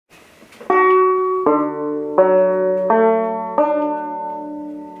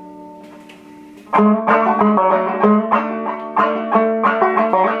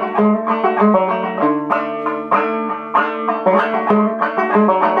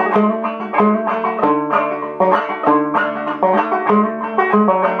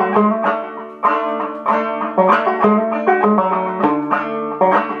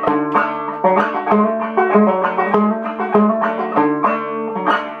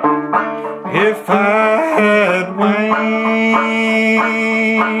If I had wings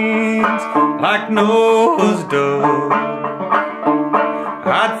like Noah's dove,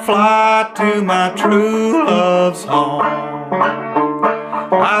 I'd fly to my true love's home.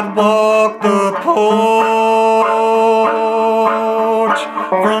 I'd walk the porch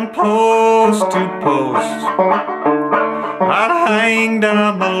from post to post. I'd hang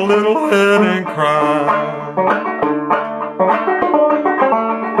down my little head and cry.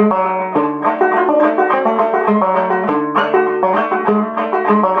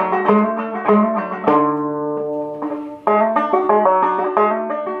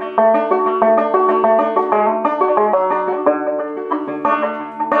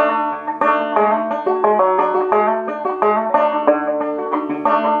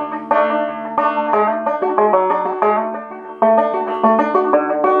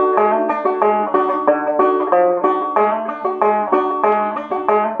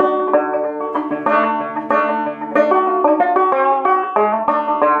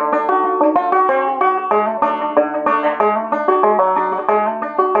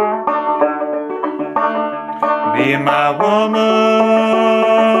 Me and my woman,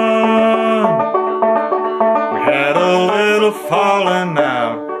 we had a little falling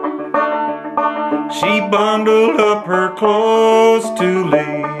out. She bundled up her clothes to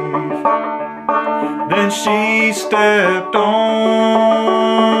leave. Then she stepped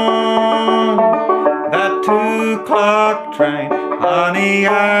on that 2 o'clock train. Honey,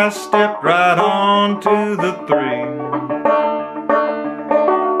 I stepped right on to the 3.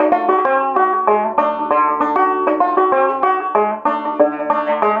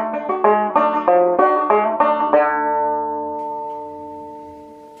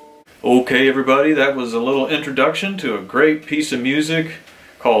 Okay everybody, that was a little introduction to a great piece of music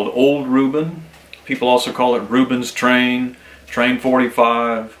called Old Reuben. People also call it Reuben's Train, Train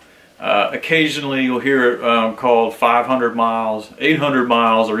 45. Occasionally you'll hear it called 500 miles, 800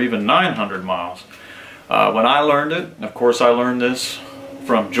 miles, or even 900 miles. When I learned it, of course I learned this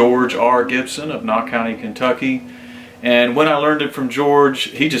from George R. Gibson of Knott County, Kentucky. And when I learned it from George,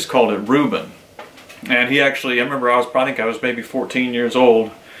 he just called it Reuben. And he actually, I remember I think I was maybe 14 years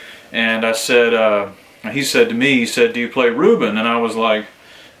old. And I said, he said to me, he said, "Do you play Reuben?" And I was like,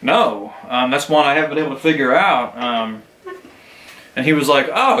 "No, that's one I haven't been able to figure out." And he was like,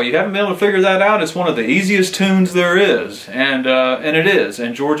 "Oh, you haven't been able to figure that out? It's one of the easiest tunes there is." And it is.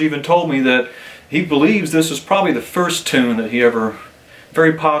 And George even told me that he believes this was probably the first tune that he ever,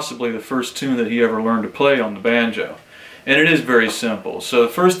 very possibly the first tune that he ever learned to play on the banjo. And it is very simple. So the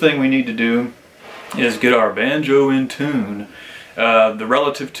first thing we need to do is get our banjo in tune. The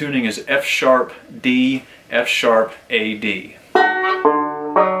relative tuning is F sharp D, F sharp A D.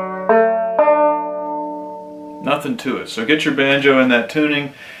 Nothing to it. So get your banjo in that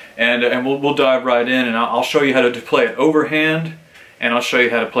tuning, and we'll dive right in, and I'll show you how to play it overhand, and I'll show you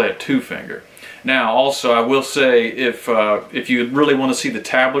how to play it 2-finger. Now, also, I will say, if you really want to see the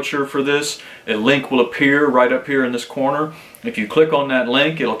tablature for this, a link will appear right up here in this corner. If you click on that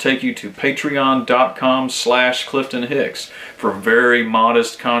link, it'll take you to patreon.com/Clifton Hicks for a very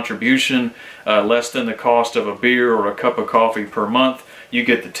modest contribution, less than the cost of a beer or a cup of coffee per month. You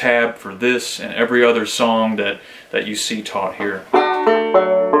get the tab for this and every other song that you see taught here.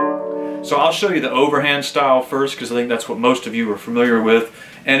 So I'll show you the overhand style first, because I think that's what most of you are familiar with.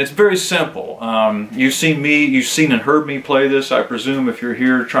 And it's very simple. You've seen and heard me play this, I presume, if you're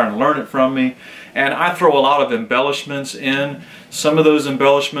here trying to learn it from me. And I throw a lot of embellishments in. Some of those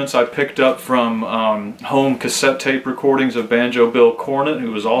embellishments I picked up from home cassette tape recordings of Banjo Bill Cornett,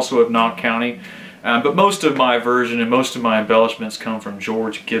 who was also of Knott County. But most of my version and most of my embellishments come from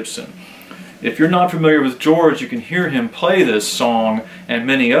George Gibson. If you're not familiar with George, you can hear him play this song and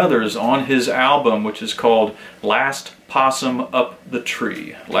many others on his album, which is called Last Possum Up the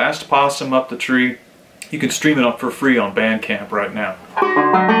Tree. Last Possum Up the Tree. You can stream it up for free on Bandcamp right now.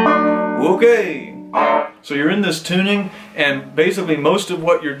 Okay, so you're in this tuning, and basically most of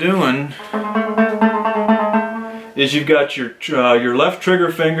what you're doing is you've got your left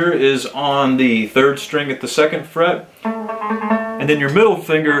trigger finger is on the 3rd string at the 2nd fret, and then your middle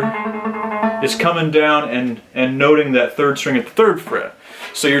finger is coming down and noting that 3rd string at the 3rd fret.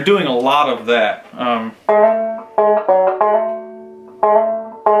 So you're doing a lot of that.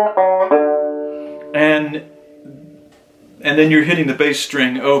 And then you're hitting the bass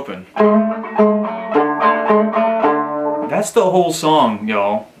string open. That's the whole song,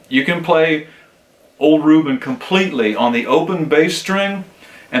 y'all. You can play Old Reuben completely on the open bass string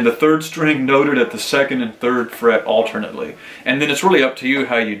and the 3rd string noted at the 2nd and 3rd fret alternately. And then it's really up to you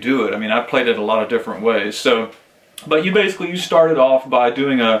how you do it. I mean, I played it a lot of different ways. So, but you basically, you started off by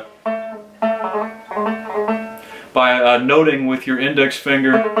doing a by noting with your index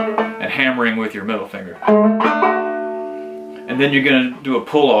finger and hammering with your middle finger. And then you're going to do a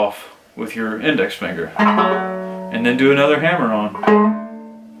pull off with your index finger. And then do another hammer on.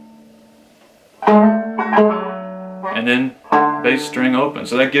 And then bass string open.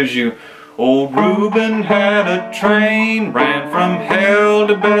 So that gives you old Reuben had a train, ran from hell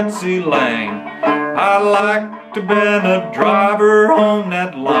to Betsy Layne. I like to been a driver on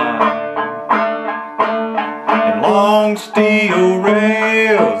that line. And long steel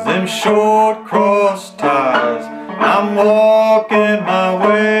rails, them short cross ties. I'm walking my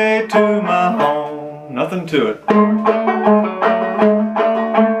way to my home. Nothing to it.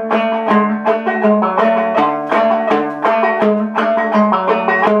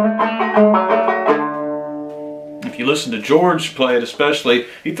 If you listen to George play it especially,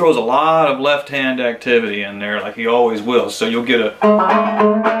 he throws a lot of left hand activity in there like he always will, so you'll get a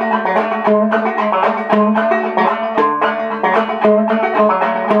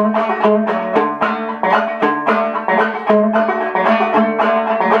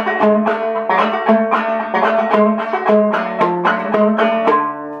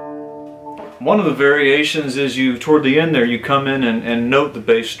one of the variations is toward the end there, you come in and note the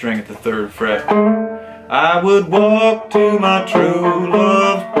bass string at the 3rd fret. I would walk to my true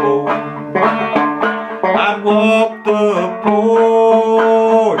love's porch. I'd walk the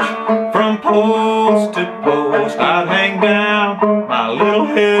porch from post to post. I'd hang down my little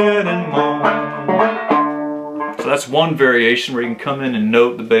head and moan. So that's one variation where you can come in and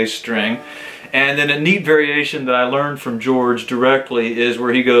note the bass string. And then a neat variation that I learned from George directly is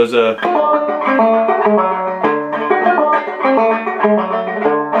where he goes,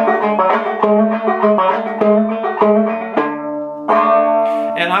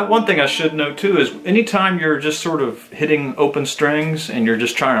 one thing I should note too is anytime you're just sort of hitting open strings and you're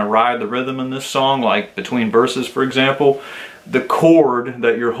just trying to ride the rhythm in this song, like between verses for example, the chord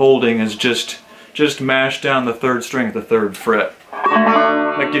that you're holding is just mashed down the 3rd string at the 3rd fret.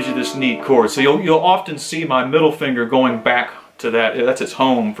 That gives you this neat chord. So you'll often see my middle finger going back to that. That's its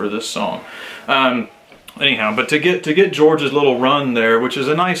home for this song. Anyhow, but to get George's little run there, which is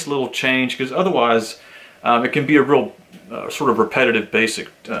a nice little change, because otherwise it can be a real sort of repetitive basic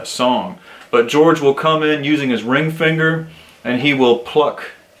song. But George will come in using his ring finger and he will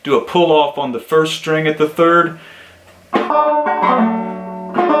do a pull off on the 1st string at the 3rd.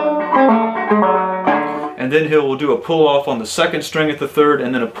 And then he will do a pull off on the 2nd string at the 3rd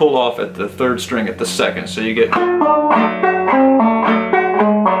and then a pull off at the 3rd string at the 2nd. So you get...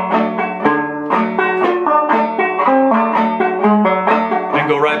 and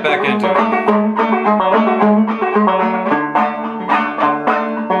go right back into it.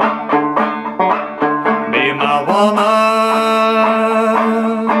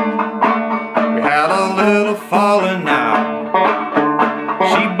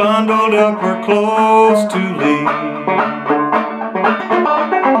 Bundled up her clothes to leave.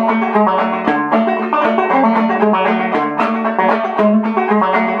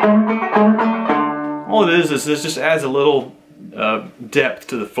 All it is this just adds a little depth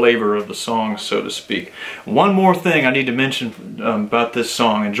to the flavor of the song, so to speak. One more thing I need to mention about this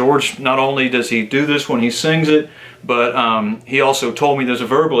song, and George, not only does he do this when he sings it, but he also told me, there's a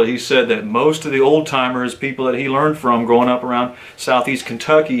verbally, he said that most of the old-timers, people that he learned from growing up around southeast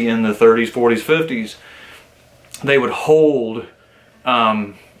Kentucky in the 30s, 40s, 50s, they would hold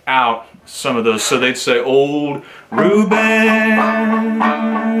out some of those. So they'd say, old Reuben,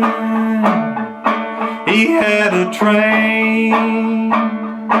 he had a train.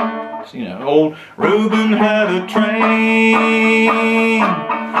 So, you know, old Reuben had a train,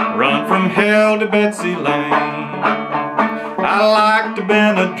 run from hell to Betsy Layne. I like to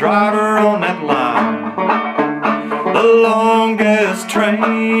been a driver on that line, the longest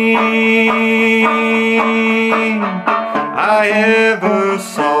train I ever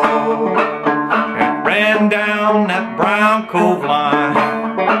saw. It ran down that Brown Cove Line,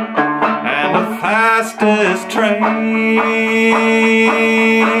 and the fastest train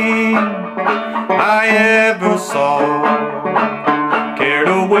I ever saw. Carried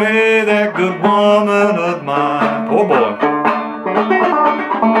away that good woman of mine. Poor boy.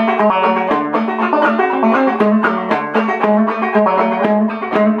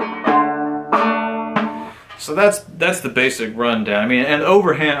 So that's the basic rundown. I mean, and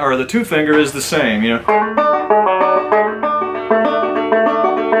overhand, or the 2 finger is the same, you know.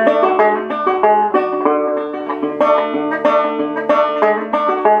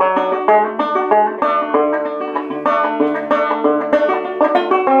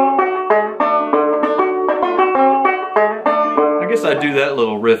 I do that that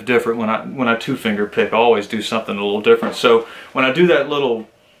little riff different when I two-finger pick. I always do something a little different. So when I do that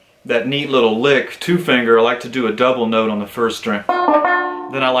neat little lick two-finger, I like to do a double note on the first string.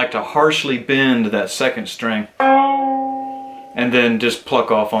 Then I like to harshly bend that second string, and then just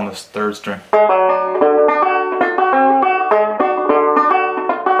pluck off on the third string. Oh,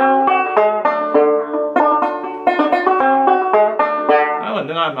 and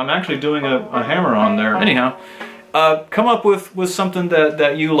then I'm actually doing a hammer on there. Anyhow, come up with something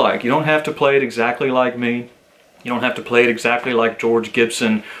that you like. You don't have to play it exactly like me. You don't have to play it exactly like George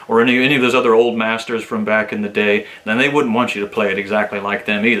Gibson or any of those other old masters from back in the day. Then they wouldn't want you to play it exactly like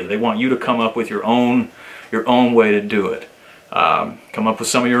them either. They want you to come up with your own way to do it. Come up with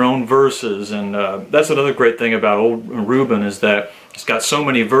some of your own verses, and that's another great thing about old Reuben, is that it's got so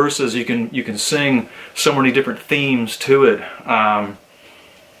many verses. You can sing so many different themes to it.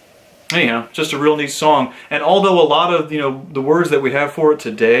 Anyhow, just a real neat song. And although a lot of the words that we have for it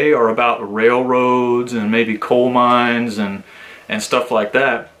today are about railroads and maybe coal mines and stuff like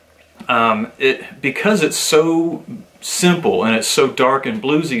that, because it's so simple and it's so dark and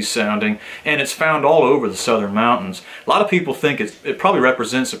bluesy sounding, and it's found all over the southern mountains, a lot of people think it probably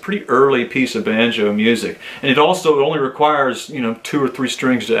represents a pretty early piece of banjo music. And it only requires 2 or 3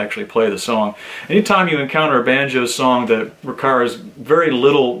 strings to actually play the song. Anytime you encounter a banjo song that requires very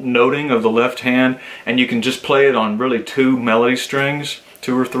little noting of the left hand, and you can just play it on really 2 melody strings,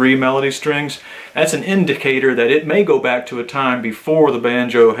 2 or 3 melody strings, that's an indicator that it may go back to a time before the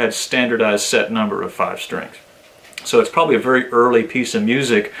banjo had standardized set number of 5 strings. So it's probably a very early piece of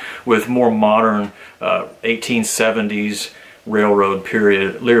music with more modern 1870s railroad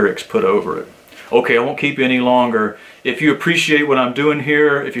period lyrics put over it. Okay, I won't keep you any longer. If you appreciate what I'm doing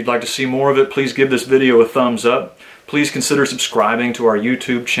here, if you'd like to see more of it, please give this video a thumbs up. Please consider subscribing to our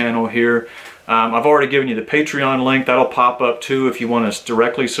YouTube channel here. I've already given you the Patreon link. That'll pop up too if you want to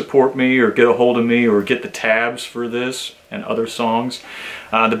directly support me or get a hold of me or get the tabs for this and other songs.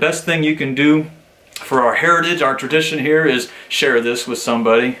 The best thing you can do for our heritage, our tradition here, is share this with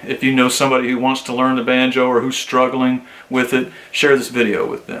somebody. If you know somebody who wants to learn the banjo or who's struggling with it, share this video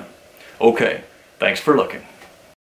with them. Okay, thanks for looking.